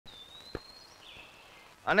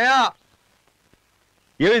అన్నయ్య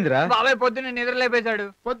ఏమైందిరా? బాబాయ్ పొద్దున్న నిద్ర లేపేశాడు.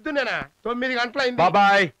 పొద్దున్నేనా 9 గంటలైంది.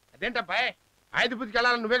 బాబాయ్ అదేంటబ్బాయ్ ఆయుధ పూజకి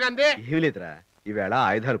వెళ్ళాలని నువ్వే కంది. ఏమి లేదురా, ఈవేళ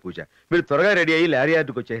ఆయుధాల పూజ. మీరు త్వరగా రెడీ అయ్యి లారీ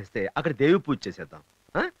యార్డుకి వచ్చేస్తే అక్కడ దేవి పూజ చేసేద్దాం.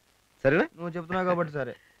 సరేనా? నువ్వు చెప్తున్నావు కాబట్టి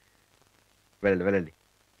సరే. వెళ్ళండి వెళ్ళండి.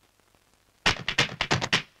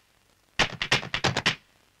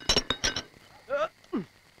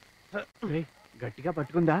 గట్టిగా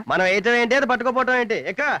పట్టుకుందా? మనం వేయటం ఏంటి, అది పట్టుకోపోవటం ఏంటి?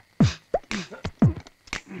 ఎక్క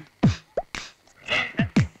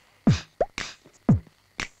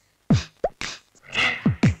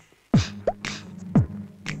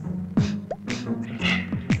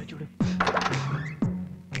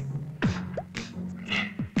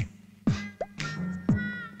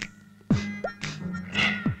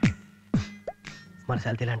మన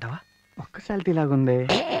శాలతీలు అంటావా? ఒక్క శాలతీలాగుంది.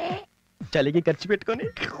 చలికి ఖర్చు పెట్టుకొని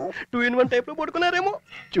 2 in 1 టైప్ లో పడుకున్నారేమో.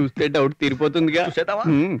 చూస్తే డౌట్ తీరిపోతుందిగా. చూసేద్దామా?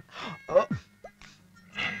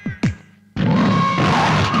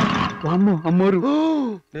 వామ్మో అమ్మోరు.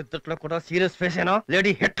 నిద్రలో కూడా సీరియస్ ఫేస్ ఏనా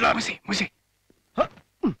లేడీ హిట్లర్. ముసి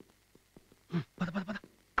పద పద పద.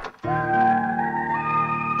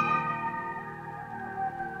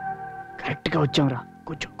 కరెక్ట్ గా వచ్చాంరా.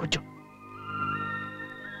 కూర్చో కూర్చో.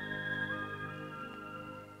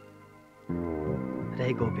 రే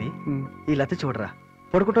గోపి, ఈ లత చూడరా,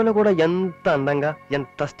 పడుకోవటంలో కూడా ఎంత అందంగా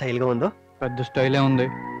ఎంత స్టైల్ గా ఉందో. పెద్ద స్టైలే ఉంది.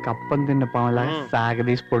 కప్పం తిన్న పాములా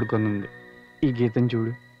సాగదీసి పడుకొని ఉంది. ఈ గీతం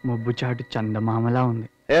చూడు, మబ్బు చాటు చందమామలా ఉంది.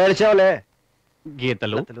 ఏడ్చావులే.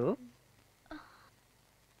 గీతలు.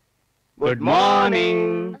 Good morning.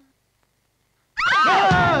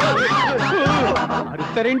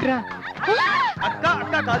 అరుస్తారేంట్రా? అక్క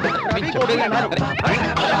అక్క కాదు, రవి గోపి అన్నారు.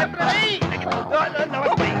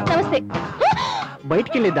 నమస్తే.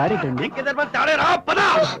 బయటికి వెళ్ళే దారేటండి.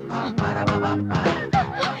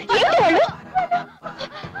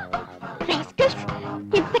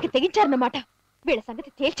 ఇంతకి తెగించారన్నమాట. వీళ్ళ సంగతి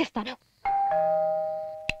తేల్చేస్తాను.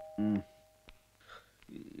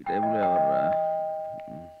 ఈ టైంలో ఎవర్రా?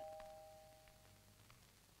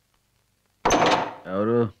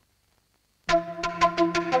 ఎవరు?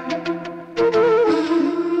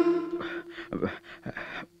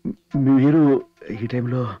 మీరు ఈ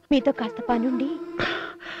టైంలో? మీతో కాస్త పనుండి.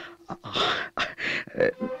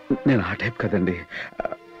 నేను ఆ టైప్ కదండి.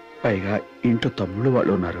 పైగా ఇంట్లో తమ్ముళ్ళు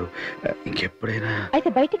వాళ్ళు ఉన్నారు. ఇంకెప్పుడైనా అయితే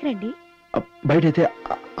బయటికి రండి. బయటైతే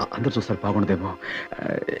అందరు చూస్తారు, బాగుండదేమో.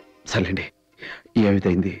 సర్లేండి,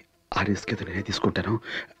 ఏమిటైంది ఆ రిస్క్ అయితే నేనే తీసుకుంటాను.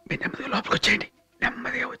 మీరు నెమ్మదిగా లోపలికి వచ్చేయండి,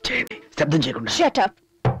 నెమ్మదిగా వచ్చేయండి, శబ్దం చేయకుండా. Shut up.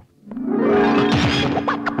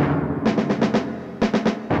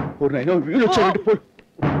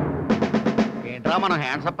 ఏంట్రా మనం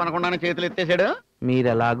హ్యాండ్స్ అప్ అనకుండానే చేతులు ఎత్తేసాడు.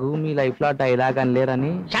 మీరెలాగూ మీ లైఫ్ లో డైలాగ్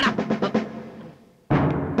అనలేరని.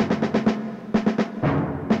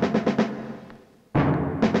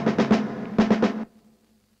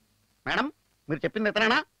 మేడం, మీరు చెప్పింది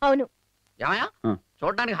ఇతనేనా? అవును. ఏమయ్యా,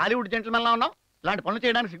 చూడడానికి హాలీవుడ్ జెంటిల్మెన్ లా ఉన్నావు. ఇలాంటి పనులు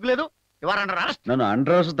చేయడానికి సిగ్గులేదు. ఇవ్వారంటారా? నన్ను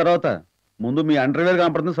అండర్ వేసిన తర్వాత ముందు మీ అండర్వేర్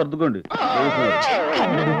కనపడుతుంది, సర్దుకోండి.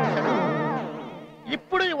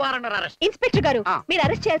 ఇప్పుడు ఇవ్వారంటారా? ఇన్స్పెక్టర్ గారు, మీరు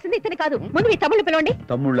అరెస్ట్ చేయాల్సింది ఇతని కాదు. ముందు మీ తమ్ముళ్ళు పిలవండి.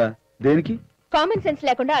 తమ్ముళ్ళ దేనికి? కామన్ సెన్స్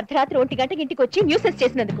లేకుండా అర్ధరాత్రి 1 గంటకి ఇంటికి వచ్చి న్యూసెన్స్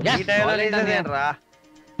చేసినందుకు.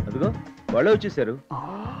 అదిగో వాళ్ళే వచ్చేసారు.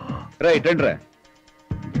 రైట్ రండి రా.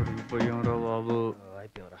 బాబు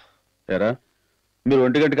ఏరా, మీరు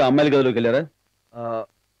 1 గంటకి అమ్మాయిల గదిలోకి వెళ్ళారా?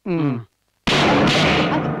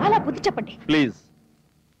 అలా బుద్ధి చెప్పండి ప్లీజ్.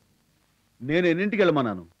 నేను ఎన్నింటికి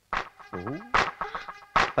వెళ్ళమన్నాను?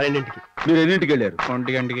 12ంటికి. మీరు ఎన్నింటికి వెళ్ళారు?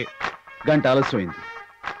 1 గంటకి. గంట ఆలస్యమైంది.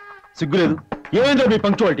 సిగ్గులేదు? ఏమైందో మీ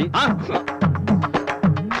పంక్చువాలిటీ?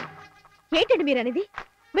 ఏంటండి మీరు అనేది?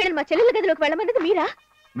 వీళ్ళని మా చెల్లెల గదిలోకి వెళ్ళమన్నది మీరా?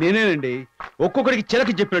 నేనేనండి. ఒక్కొక్కడికి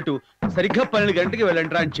చిలకి చెప్పినట్టు సరిగ్గా 12 గంటకి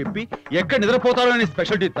వెళ్ళండి అని చెప్పి ఎక్కడ నిద్రపోతారో అని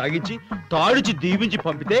స్పెషాలిటీ తాగించి తాడిచి దీవించి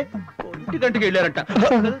పంపితే 1 గంటకి వెళ్ళారంట.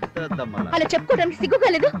 అలా చెప్పుకోవడానికి సిగ్గుగా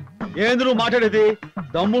లేదు? ఏంది నువ్వు మాట్లాడేది?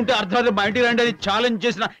 దమ్ముంటే అర్ధరాత్రి మా ఇంటికి రండి అని ఛాలెంజ్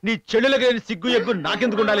చేసిన నీ చెల్లెలకి సిగ్గు ఎగ్గు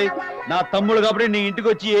నాకెందుకు ఉండాలి? నా తమ్ముడు కాబట్టి నీ ఇంటికి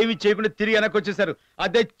వచ్చి ఏమీ చేయకుండా తిరిగి వెనక్కి వచ్చేసారు.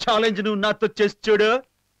 అదే ఛాలెంజ్ నువ్వు నాతో చేసి చూడు.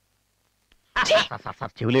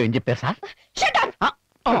 చెవులో ఏం చెప్పారు సార్?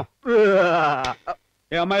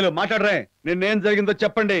 ఏ అమ్మాయిలు మాట్లాడరే, నిన్నేం జరిగిందో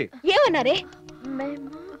చెప్పండి. ఏమన్నారే?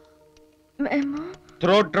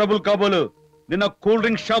 థ్రోట్ ట్రబుల్ కాబోలు. నిన్న కూల్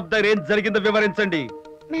డ్రింక్ షాప్ దగ్గర ఏం జరిగిందో వివరించండి.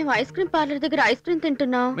 మేము ఐస్ క్రీమ్ పార్లర్ దగ్గర ఐస్ క్రీమ్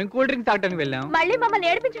తింటున్నాం. మేము కూల్ డ్రింక్ తాగడానికి వెళ్ళాం. మళ్ళీ మమ్మల్ని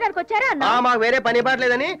ఏడిపించడానికి వచ్చారా అన్న? మాకు వేరే పని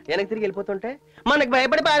పాటలేదని వెనక్కి తిరిగి వెళ్ళిపోతుంటే మనకి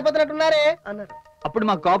భయపడి పారిపోతున్నట్టున్నారే అన్నారు. అప్పుడు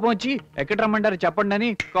మాకు కోపం వచ్చి ఎక్కడ రమ్మంటారు చెప్పండి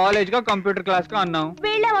అని కాలేజ్ గా కంప్యూటర్ క్లాస్ గా అన్నాం.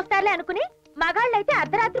 వీళ్ళే వస్తారులే అనుకుని మగాళ్ళైతే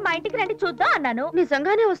అర్ధరాత్రి మా ఇంటికి రండి చూద్దాం అన్నాను.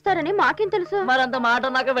 నిజంగానే వస్తారని మాకేం తెలుసు? మరంత మాట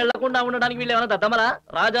నాకు వెళ్లకుండా ఉండడానికి వీళ్ళు ఏమైనా దద్దమలా?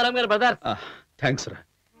 రాజారాం గారు బ్రదర్. థ్యాంక్స్ రా.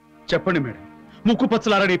 చెప్పండి మేడం, ముక్కు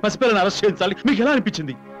పచ్చలారని పసిపిల్లని అరెస్ట్ చేయించాలి, మీకు ఎలా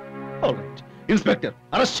అనిపించింది? ఇన్స్పెక్టర్,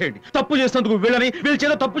 అరెస్ట్ చేయండి. తప్పు చేసినందుకు వీళ్ళని, వీళ్ళ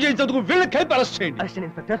చేత తప్పు చేయించినందుకు వీళ్ళని కలిపి అరెస్ట్ చేయండి. అరెస్ట్ చేయండి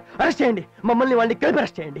ఇన్స్పెక్టర్, అరెస్ట్ చేయండి. మమ్మల్ని వాళ్ళని కలిపి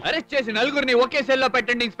అరెస్ట్ చేయండి. అరెస్ట్ చేసి నలుగురిని ఒకే సెల్లో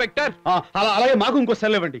పెట్టండి ఇన్స్పెక్టర్. అలాగే మాకు ఇంకో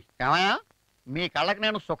సెల్ ఇవ్వండి. ఏమయ్యా, మీ కళ్ళకి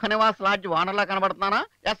నేను సుఖ నివాస్ లాడ్జ్ ఓనర్లా కనబడుతున్నానా,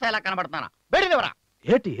 ఎస్ఐలా కనబడుతున్నానా? బయటిదివరా.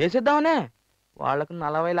 ఏంటి వేసేద్దామనే? వాళ్ళకు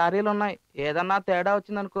 40 లారీలు ఉన్నాయి. ఏదన్నా తేడా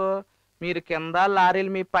వచ్చిందనుకో, మీరు కింద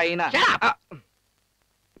లారీలు మీ పైన.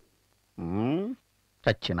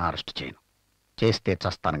 చచ్చిన అరెస్ట్ చేయను, చేస్తే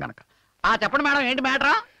చస్తాను గనక. చెప్పండి మేడం, ఏంటి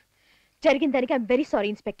మ్యాటరా? జరిగిన దానికి ఐఎమ్ వెరీ సారీ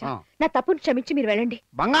ఇన్స్పెక్టర్. నా తప్పును క్షమించి మీరు వెళ్ళండి.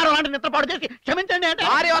 బంగారం లాంటి నిద్రపాటు చేసి క్షమించండి అంటే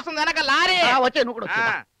లారీ వస్తుంది వెనక, లారీ వచ్చే నువ్వు కూడా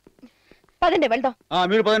పదండి వెళ్దాం.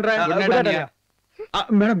 మీరు పదండి రా.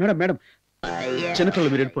 మేడం మేడం మేడం,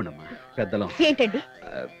 చిన్నపిల్లలు మీరు వెళ్ళిపోండి అమ్మా. పెద్దలం ఏంటండి?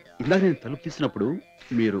 ఇందాక నేను తలుపు తీసినప్పుడు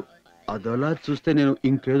మీరు అదోలా చూస్తే నేను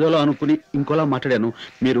ఇంకేదోలా అనుకుని ఇంకోలా మాట్లాడాను.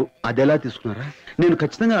 మీరు అదేలా తీసుకున్నారా? నేను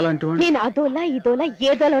ఖచ్చితంగా అలాంటి వాడిని. నేను అదోలా ఇదోలా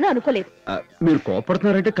ఏదోలానో అనుకోలేదు. మీరు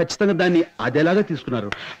కోపడుతున్నారంటే ఖచ్చితంగా దాన్ని అదేలాగా తీసుకున్నారు.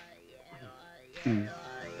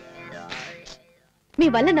 మీ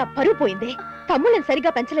వల్ల నా పరువు పోయిందే. తమ్ముళ్ళని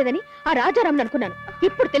సరిగా పెంచలేదని ఆ రాజారాం అనుకున్నాను.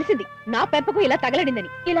 ఇప్పుడు తెలిసింది నా పెంపకం ఇలా తగలడిందని.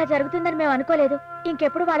 ఇలా జరుగుతుందని మేము అనుకోలేదు.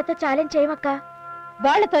 ఇంకెప్పుడు వాళ్ళతో ఛాలెంజ్ చేయమక్క.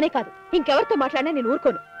 వాళ్లతోనే కాదు, ఇంకెవరితో మాట్లాడినా నేను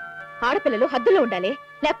ఊరుకోను. ఆడపిల్లలు హద్దులో ఉండాలి,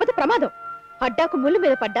 లేకపోతే ప్రమాదం. అడ్డాకు ముళ్ళు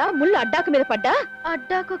మీద పడ్డా, ముళ్ళు అడ్డాకు మీద పడ్డా.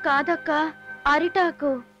 అడ్డాకు కాదక్క, అరిటాకు.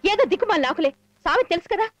 ఏదో దిక్కుమాలి నాకులే. సామెత తెలుసు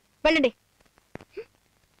కదా, వెళ్ళండి.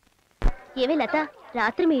 ఏమే లత,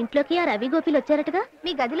 రాత్రి మీ ఇంట్లోకి ఆ రవి గోపిలు వచ్చారటగా?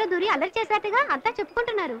 మీ గదిలో దూరి అల్లరి చేశారటగా? అంతా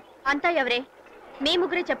చెప్పుకుంటున్నారు. అంతా ఎవరే? మీ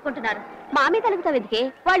ముగ్గురే చెప్పుకుంటున్నారు. మా మీద అలుగుతావు ఎందుకే?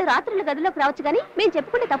 వాళ్ళు రాత్రుల గదిలోకి రావచ్చు గాని మేము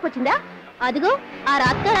చెప్పుకుంటే తప్పొచ్చిందా? అదిగో ఆ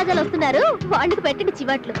రాత్రి రాజాలు వస్తున్నారు, వాళ్ళకి పెట్టండి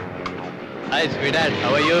చివాట్లు.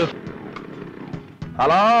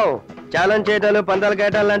 హలో, ఛాలెంజ్ చేయటాలు, పందాలు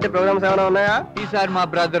కేటాలు లాంటి ప్రోగ్రామ్స్ ఏమైనా ఉన్నాయా? ఈసారి మా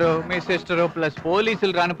బ్రదరు, మీ సిస్టరు ప్లస్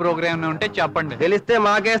పోలీసులు రాని ప్రోగ్రామ్ ఉంటే చెప్పండి. తెలిస్తే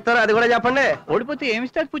మాకేస్తారు, అది కూడా చెప్పండి. ఓడిపోతే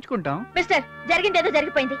ఏమిస్తారు పుచ్చుకుంటాం. మిస్టర్, జరిగిందేదో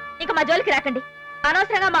జరిగిపోయింది, ఇక మా జోలికి రాకండి.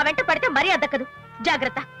 అనవసరంగా మా వెంట పడితే మరీ అద్దకదు.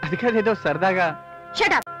 జాగ్రత్త. అది కాదేదో సరదాగా.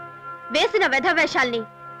 Shut up. వేసిన వెధవేషాల్ని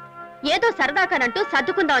ఏదో సరదాకానంటూ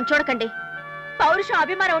సర్దుకుందామని చూడకండి. పౌరుషం,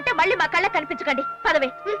 అభిమానం ఉంటే మళ్ళీ మా కళ్ళ కనిపించకండి. పదవే.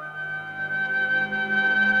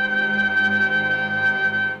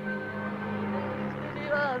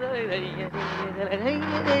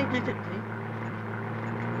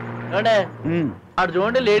 అటు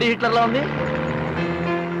చూడండి, లేడీ హిట్లర్ లా ఉంది.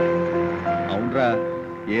 అవునరా,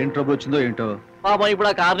 ఏం ట్రబుల్ వచ్చిందో ఏంటో. పాపం ఇప్పుడు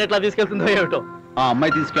ఆ కార్ని ఎట్లా తీసుకెళ్తుందో ఏమిటో. ఆ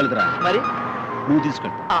అమ్మాయి తీసుకెళ్తురా. మరి నువ్వు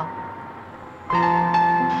తీసుకెళ్తా.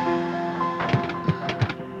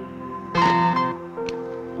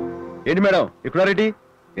 ఏంటి మేడం ఇక్కడ రెడ్డి,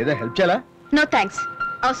 ఏదో హెల్ప్ చేయాలా? నో థ్యాంక్స్,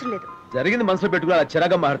 అవసరం లేదు. జరిగింది మనసులో పెట్టుకుని అలా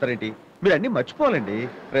చిరాగా మాట్లాడతారేంటి? మీరు అన్ని మర్చిపోవాలండి.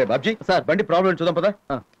 రే బాబ్జీ, సార్ బండి ప్రాబ్లం చూద్దాం పదా.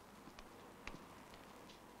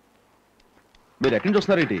 మీరు ఎక్కడి నుంచి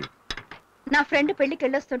వస్తున్నారేంటి? నా ఫ్రెండ్ పెళ్లికి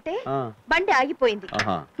వెళ్ళొస్తుంటే బండి ఆగిపోయింది.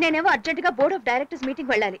 నేనేమో అర్జెంట్ గా బోర్డ్ ఆఫ్ డైరెక్టర్స్ మీటింగ్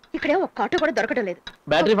వెళ్ళాలి. ఇక్కడేమో ఒక ఆటో కూడా దొరకడం లేదు.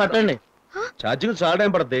 బ్యాటరీ పట్టండి. ఛార్జింగ్ చాలా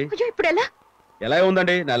టైం పడుతుంది. ఇప్పుడు ఎలా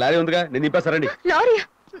ఉందండి? నా లారీ ఉందిగా, నేను నింపేస్తారండి. లారీ?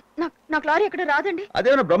 నాకు లారీ ఎక్కడ రాదండి.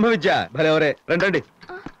 అదేమన్నా బ్రహ్మ విద్య? భలే ఎవరే. రండి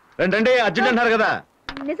రండి, అర్జెంట్ అంటారు కదా.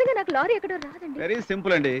 నిజంగా నాకు లారీ ఎక్కడ రాదండి. వెరీ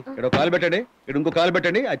సింపుల్ అండి. ఇక్కడ కాల్ పెట్టండి, ఇక్కడ ఇంకో కాల్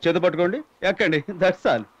పెట్టండి, అది చేతి పట్టుకోండి, ఎక్కండి. That's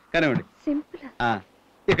all. కానివ్వండి. సింపుల్.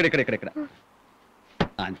 ఇక్కడ ఇక్కడ ఇక్కడ ఇక్కడ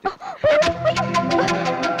అంతే.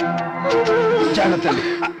 జాగ్రత్త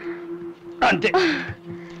అంతే.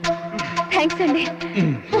 థ్యాంక్స్ అండి.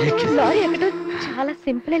 లారీ ఎక్కడో చాలా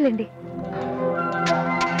సింపుల్ అండి.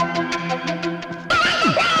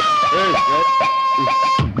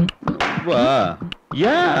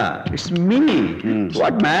 It's me.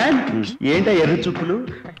 వాట్ మ్యాన్, ఏంటా ఎర్ర చూపులు?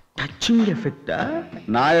 టచింగ్ ఎఫెక్టా?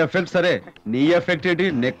 నా ఎఫెక్ట్ సరే, నీ ఎఫెక్ట్ ఏంటి?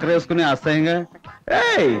 నెక్కర్ వేసుకుని అసహ్యంగా.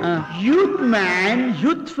 Youth man,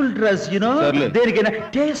 youthful dress, you know, దేనికైనా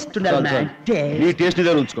టేస్ట్ ఉండాలి మ్యాన్. నీ టేస్ట్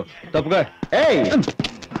ఇదే ఉంచుకో. తప్పుగా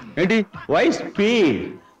ఏంటి వై స్పీడ్?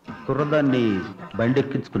 కుర్రదాన్ని బండి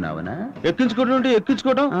ఎక్కించుకున్నావనా?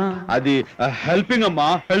 ఎక్కించుకోవడం అది హెల్పింగ్ అమ్మా,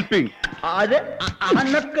 హెల్పింగ్. అదే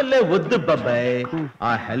అన్నక్కలే వద్దు బాబాయ్. ఆ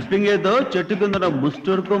హెల్పింగ్ ఏదో చెట్టు కింద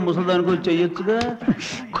ముస్టోడుకో ముసలిదానికో చెయ్యొచ్చుగా,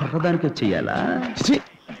 కుర్రదానికో చెయ్యాలా?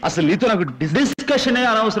 అసలు నీతో నాకు డిస్కషన్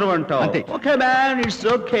అనవసరం అంటావు. Okay man, it's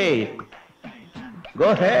okay,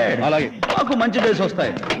 go head. అలాగే, మాకు మంచి డేస్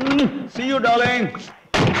వస్తాయి. See you darling.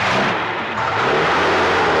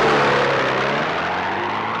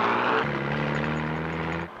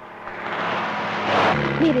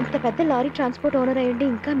 మీరు ఇంత పెద్ద లారీ ట్రాన్స్పోర్ట్ ఓనర్ అయ్యండి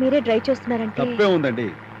ఇంకా మీరే డ్రైవ్ చేస్తున్నారంటే తప్పే ఉందండి.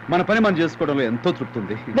 మన పని మనం చేసుకోవడంలో ఎంతో తృప్తి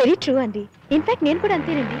ఉంది. వెరీ ట్రూ అండి. ఇన్ఫాక్ట్ నేను కూడా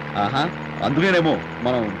అంతేనండి. అందుకేనేమో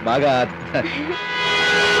మనం బాగా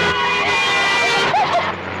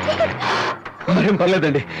మరేం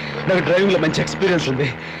పర్లేదండి, నాకు డ్రైవింగ్ లో మంచి ఎక్స్పీరియన్స్ ఉంది.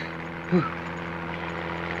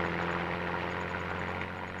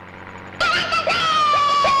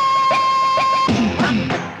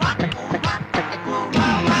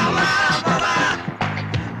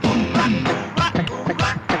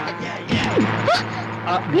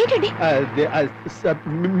 ఏంటండి?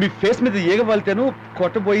 మీ ఫేస్ మీద ఏగ వాళ్తాను,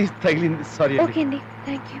 కొట్టబోయి తగిలింది. సారీ. ఓకే అండి,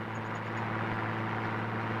 థ్యాంక్ యూ.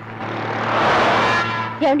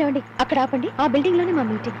 ఏమండి అక్కడ ఆపండి, ఆ బిల్డింగ్ లోనే మా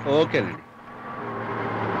మీటింగ్. ఓకేనండి,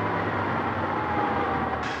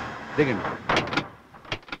 దిగండి.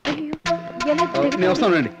 నేను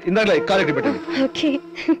వస్తానండి, ఇందాక కాలు ఎట్టి పెట్టండి. Okay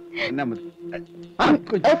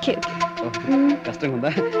okay. కష్టంగా ఉందా?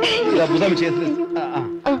 ఇలా భుజం చేసి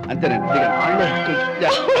అంతేనండి, దిగండి.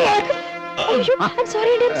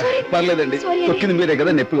 పర్లేదండి, తొక్కింది మీరే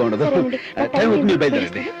కదా, నొప్పిగా ఉండదు. టైం అవుతుంది, మీరు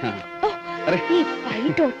బయలుదేరండి. అరే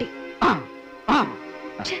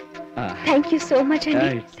థ్యాంక్ యూ సో మచ్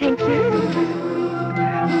అండి. Thank you.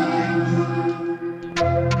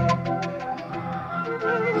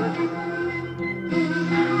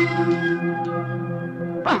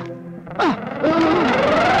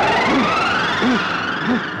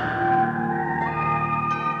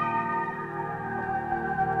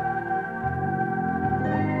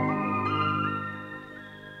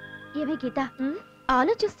 ఏమే గీత,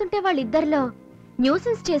 ఆలోచిస్తుంటే వాళ్ళిద్దరిలో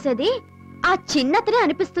న్యూసెన్స్ చేసేది ఆ చిన్నతనే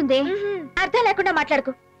అనిపిస్తుంది. అర్థం లేకుండా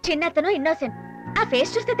మాట్లాడుకు. చిన్నతను ఇన్నోసెంట్, ఆ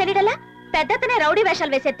ఫేస్ చూస్తే తెలియడలా. పెద్దతనే రౌడీ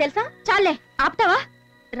వేషాలు వేసేది తెలుసా? చాలే ఆపుతావా?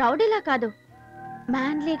 రౌడీలా కాదు,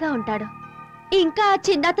 మ్యాన్లీగా ఉంటాడు. ఇంకా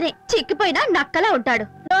చిన్నతనే చిక్కిపోయినా నక్కలా ఉంటాడు.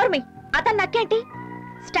 నోర్మి, అతను నక్కేంటి?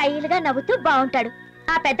 స్టైల్ గా నవ్వుతూ బాగుంటాడు.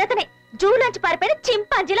 ఆ పెద్దతనే జూలోంచి పారిపోయిన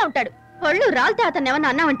చింపాంజీలా ఉంటాడు. ఒళ్ళు రాలితే అతను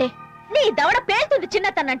ఏమన్నా అన్నావంటే నీ దవడ పేలుతుంది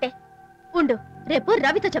చిన్నతనంటే. ఉండు, రేపు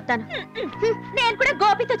రవితో చెప్తాను. నేను కూడా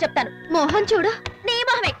గోపితో చెప్తాను. మోహన్ చూడు, నీ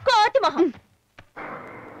మొహమే కోతి మొహం.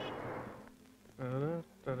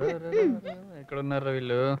 ఎక్కడున్నారు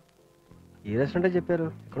వీళ్ళు? ఏ రెస్టారెంట్ చెప్పారు?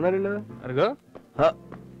 ఎక్కడున్నారు వీళ్ళు? అరుగో.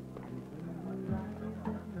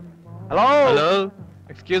 Hello hello,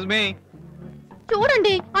 excuse me.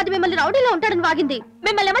 చూడండి, అది మిమ్మల్ని రౌడీలో ఉంటాడని వాగింది.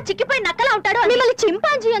 మిమ్మల్ని ఏమో చిక్కిపోయి నక్కలా ఉంటాడు, మిమ్మల్ని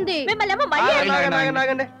చింపాంజీ అంది. మిమ్మల్ని ఏమో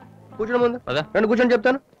నాగండి, కూర్చోండి ముందు. రండి కూర్చొని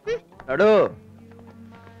చెప్తాను. అడు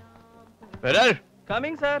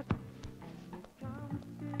coming sir.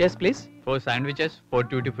 Yes please. 4 sandwiches, 4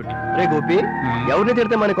 tutti frutti. రే గోపి, ఎవరిని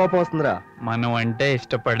తిడితే మన కోపం వస్తుందిరా? మనం అంటే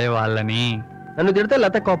ఇష్టపడే వాళ్ళని. నన్ను తిడితే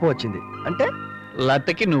లత కోపం వచ్చింది అంటే?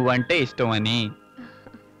 లతకి నువ్వంటే ఇష్టం అని.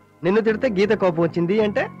 నిన్ను తిడితే గీత కోపం వచ్చింది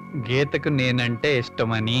అంటే? గీతకు నేనంటే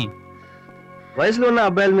ఇష్టమని. వయసులో ఉన్న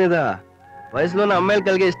అబ్బాయిల మీద వయసులో ఉన్న అమ్మాయిలు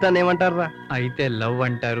కలిగే ఇష్టాన్ని ఏమంటారా? అయితే లవ్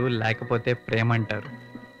అంటారు, లేకపోతే ప్రేమ అంటారు.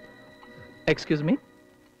 Excuse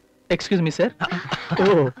me sir.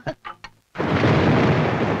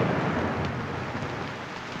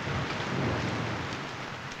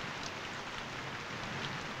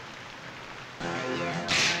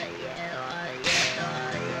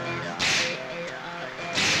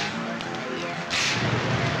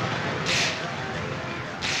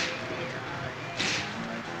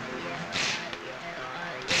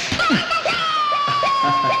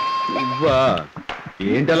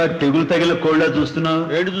 ఏంటి అలా తెగులు తగిల కోళ్ళ చూస్తున్నావు?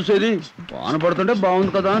 ఏంటి చూసేది? వాన పడుతుంటే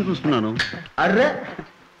బాగుంది కదా అని చూస్తున్నాను. అర్రే,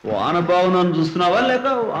 వాన బాగుందని చూస్తున్నావా లేక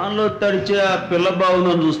వానలో తడిచే ఆ పిల్ల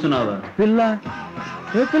బాగుందని చూస్తున్నావా? పిల్ల?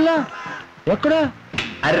 ఏ పిల్ల? ఎక్కడ?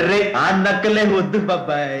 అర్రే, ఆ నక్కలే వద్దు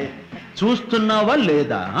బాబాయ్. చూస్తున్నావా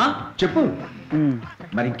లేదా చెప్పు.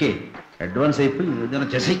 మరి ఇంకే అడ్వాన్స్ అయిపోయి ఏదైనా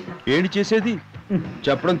చేసి. ఏంటి చేసేది?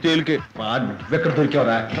 చెప్పడం తేలికే. నువ్వెక్కడ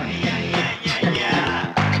దొరికావరా?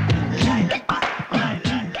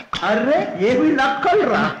 అర్రే, ఏమి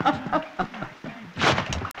నక్కలురా?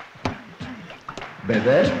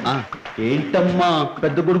 బెదర్, ఏంటమ్మా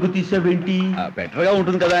పెద్ద గొడుగు తీసావేంటి? బెటర్ గా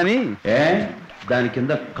ఉంటుంది కదా అని. దాని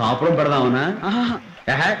కింద కాపురం పెడదామనా?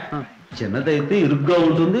 చిన్నదైతే ఇరుగ్గా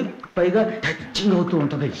ఉంటుంది, పైగా టచింగ్ అవుతూ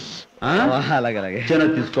ఉంటది. అలాగే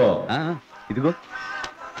చిన్నది తీసుకో. ఇదిగో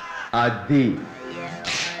అది.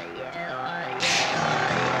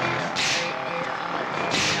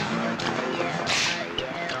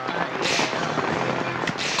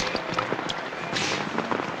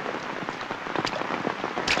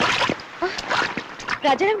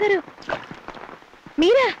 రాజారాం గారు,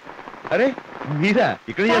 మీరా? అరే మీరా,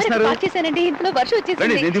 ఇక్కడ చేస్తున్నారు? చేశానండి, ఇంట్లో వర్షం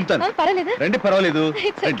వచ్చేసింది. నేను దింపుతాను. పర్వాలేదా? రండి, పర్వాలేదు.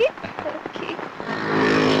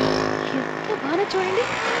 చూడండి,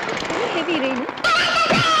 హెవీ రెయిన్.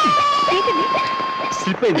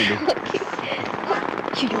 స్లిప్ అయింది.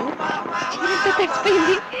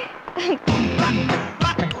 తడిచిపోయింది.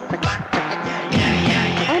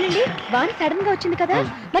 అవునండి, వాన సడన్ గా వచ్చింది కదా,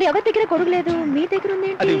 మరి ఎవరి దగ్గర గొడుగు లేదు, మీ దగ్గర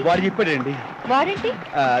ఉంది? అది వాడు చెప్పాడండి. వారంటీ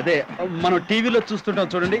అదే మనం టీవీలో చూస్తుంటాం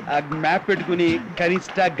చూడండి, ఆ మ్యాప్ పెట్టుకుని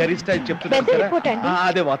కనిష్ట గరిష్ట చెప్తుంటారు Weather కదా. report అండి.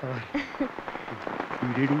 అదే వాతావరణం.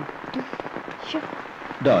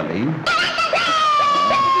 డార్లింగ్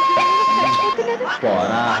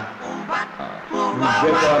పోరా,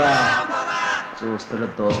 నువ్వే పోరా, చూస్తున్న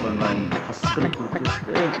తోపన్నాయి అస్సలు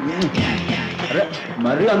కురిపిస్తే. అరే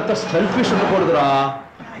మరి అంత సెల్ఫిష్ ఉండకూడదురా.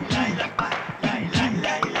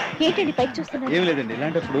 ఏంటండి పైకి చూస్తున్నారు? ఏం లేదండి,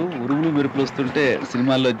 ఇలాంటప్పుడు ఉరుములు మెరుపులు వస్తుంటే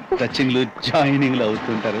సినిమాల్లో టచింగ్లు జాయినింగ్లు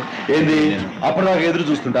అవుతుంటారు. ఏంది అప్పటిదాకా ఎదురు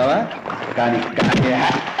చూస్తుంటావా? కానీ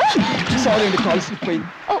సారీ అండి, కాల్ స్లిప్ అయింది.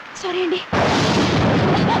 ఓ సారీ అండి.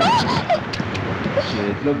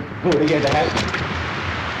 చేతిలో గొడిగేదా?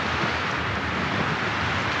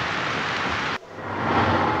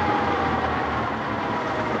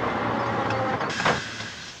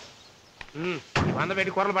 వంద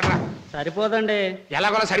పెట్టి కూరలు పడరా. సరిపోదండి.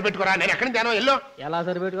 ఎలాగోలా సరిపెట్టుకోరా. నేను ఎక్కడి తేనో ఎల్లో. ఎలా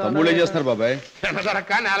సరిపెట్టుకో? తమ్ముళ్ళు ఏం చేస్తున్నారు బాబాయ్?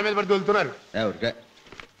 సరక్క నేల మీద పడి దొలుతున్నారు. ఎవరికే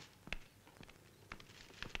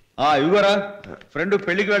ఇవ్వరా, ఫ్రెండ్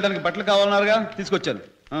పెళ్లికి వెళ్ళడానికి బట్టలు కావాలన్నారుగా, తీసుకొచ్చాను.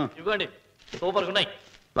 ఇవ్వండి, సూపర్ ఉన్నాయి.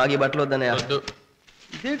 మాకు ఈ బట్టలు వద్దనే.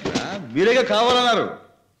 ఇదేంట్రా, మీరేగా కావాలన్నారు.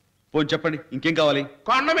 పోనీ చెప్పండి, ఇంకేం కావాలి?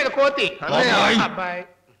 కొండ మీద కోతి. అబ్బాయి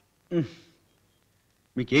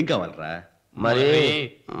మీకేం కావాలరా? మరి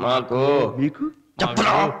మాకు మీకు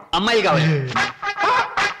అమ్మాయిలు కావాలి.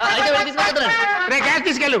 అయితే వెళ్ళి తీసుకొచ్చేద్దురండి. రే గ్యాస్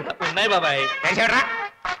తీసుకెళ్ళు. ఉన్నాయి బాబాయ్. వేసాడరా.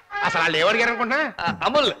 అసలు వాళ్ళు ఎవరు అనుకుంటా?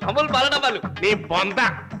 అమూల్ అమూల్ పాల డబ్బాలు. నీ బొంత.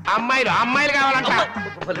 అమ్మాయిలు కావాలంట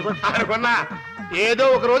అనుకున్నా. ఏదో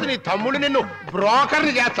ఒక రోజు నీ తమ్ముడు నిన్ను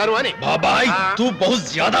బ్రోకర్ని చేస్తారు అని. బాబాయ్ తూ బహుత్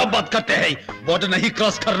జ్యాదా బాత్ కర్తే హై, బోర్డర్ నహీ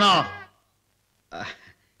క్రాస్ కర్నా.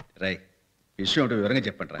 రై, విషయం ఏంటో వివరంగా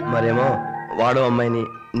చెప్పండి రా. మరేమో వాడు అమ్మాయిని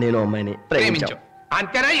నేను అమ్మాయిని ప్రేమించాం.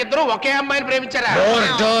 అంతేనా? ఇద్దరు ఒకే అమ్మాయిని ప్రేమించారా?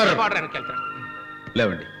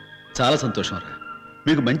 లేవండి, చాలా సంతోషం రా.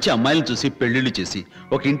 మీకు మంచి అమ్మాయిలను చూసి పెళ్లిళ్ళు చేసి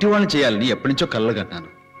ఒక ఇంటి వాళ్ళని చేయాలని ఎప్పటి నుంచో కలలుగన్నాను.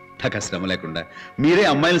 నాకు ఆ శ్రమ లేకుండా మీరే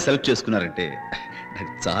అమ్మాయిని సెలెక్ట్ చేసుకున్నారంటే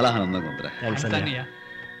నాకు చాలా ఆనందంగా ఉందిరా.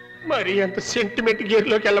 మరి అంత సెంటిమెంట్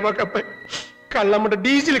గేర్లోకి వెళ్ళబాకబ్బాయి. కళ్ళమ్మట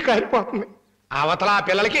డీజిల్ కారిపోతుంది. అవతల ఆ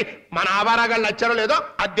పిల్లలకి మన ఆభారాగాళ్ళు నచ్చారో లేదో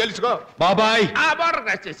అది తెలుసుకో బాబాయ్. ఆ బార్డర్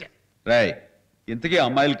క్రాస్ చేసా. రాయ్, ఇంతకీ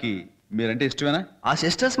అమ్మాయిలకి మీరంటే ఇష్టమేనా? ఆ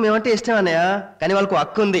సిస్టర్స్ మేమంటే ఇష్టం అన్నయ్య, కానీ వాళ్ళకు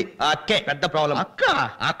అక్క ఉంది. ఆ అక్కే పెద్ద ప్రాబ్లం. అక్క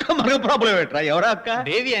అక్క మనకు ప్రాబ్లం ఏంట్రా? ఎవరా అక్క?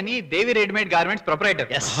 దేవి అని, దేవి రెడీమేడ్ గార్మెంట్స్ ప్రొపరైటర్.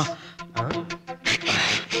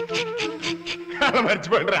 అలా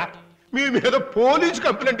మర్చిపోండిరా. మీ మీద పోలీసు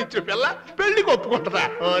కంప్లైంట్ ఇచ్చే పిల్ల పెళ్లికి ఒప్పుకుంటుందా?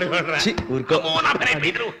 ఛీ, ఊరుకో.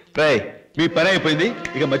 రాయ్, మీ పని అయిపోయింది,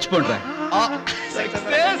 ఇక మర్చిపోండి రా.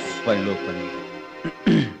 పనిలో పని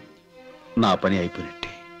నా పని అయిపోయినట్టే.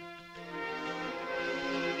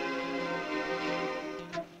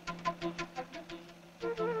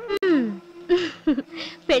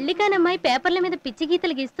 పెళ్లి కానమ్మాయి పేపర్ల మీద పిచ్చి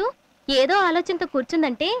గీతలు గీస్తూ ఏదో ఆలోచనతో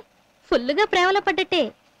కూర్చుందంటే ఫుల్లుగా ప్రేమలో పడ్డట్టే.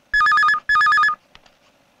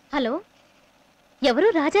 హలో, ఎవరు?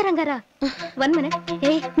 రాజారంగారా? 1 minute.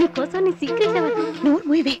 నీకోసం నీ సీక్రెట్ నోరు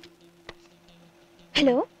మూయవే.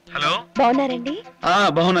 హలో హలో, బాగున్నారండి?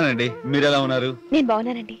 బాగున్నానండి, మీరు ఎలా ఉన్నారు? నేను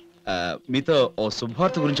బాగున్నానండి. మీతో ఓ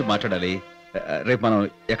శుభవార్త గురించి మాట్లాడాలి. రేపు మనం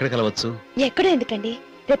ఎక్కడ కలవచ్చు? ఎక్కడో ఎందుకండి,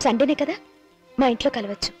 రేపు సండేనే కదా, మా ఇంట్లో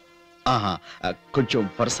కలవచ్చు. కొంచెం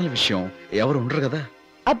పర్సనల్ విషయం, ఎవరు ఉండరు కదా?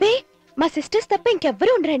 అబ్బే, మా సిస్టర్స్ తప్ప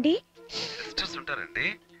ఇంకెవ్వరూ ఉండరండి. సిస్టర్స్ ఉంటారండి?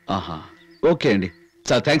 ఓకే అండి,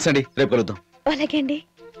 చాలా థ్యాంక్స్ అండి, రేపు కలుద్దాం. అలాగే అండి,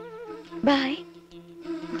 బాయ్.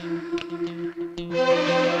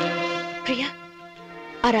 ప్రియా,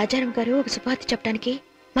 ఆ రాజారాం గారు ఒక శుభార్త చెప్పడానికి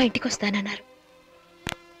మా ఇంటికి వస్తానన్నారు.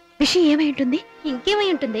 విషయం ఏమై ఉంటుంది? ఇంకేమై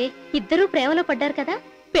ఉంటుంది, ఇద్దరూ ప్రేమలో పడ్డారు కదా,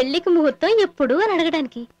 పెళ్లికి ముహూర్తం ఎప్పుడు అని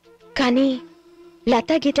అడగడానికి. కానీ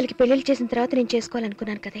లతా గీతలకి పెళ్లిళ్ళు చేసిన తర్వాత నేను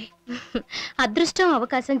చేసుకోవాలనుకున్నాను కదే. అదృష్టం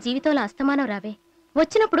అవకాశం జీవితంలో అస్తమానం రావే,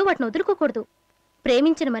 వచ్చినప్పుడు వాటిని వదులుకోకూడదు.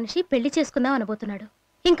 ప్రేమించిన మనిషి పెళ్లి చేసుకుందాం అనబోతున్నాడు,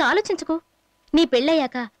 ఇంకా ఆలోచించుకో. నీ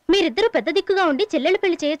పెళ్ళయ్యాక మీరిద్దరూ పెద్ద దిక్కుగా ఉండి చెల్లెళ్ళు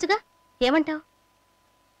పెళ్లి చేయొచ్చుగా. ఏమంటావు?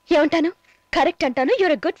 ఏమంటాను? కరెక్ట్ అంటాను,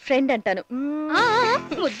 యువర్ ఎ గుడ్ ఫ్రెండ్ అంటాను.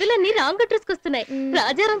 ముద్దులన్నీ రాంగ్ అడ్రస్కి వస్తున్నాయి.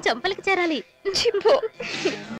 రాజారాం చంపలకి చేరాలి.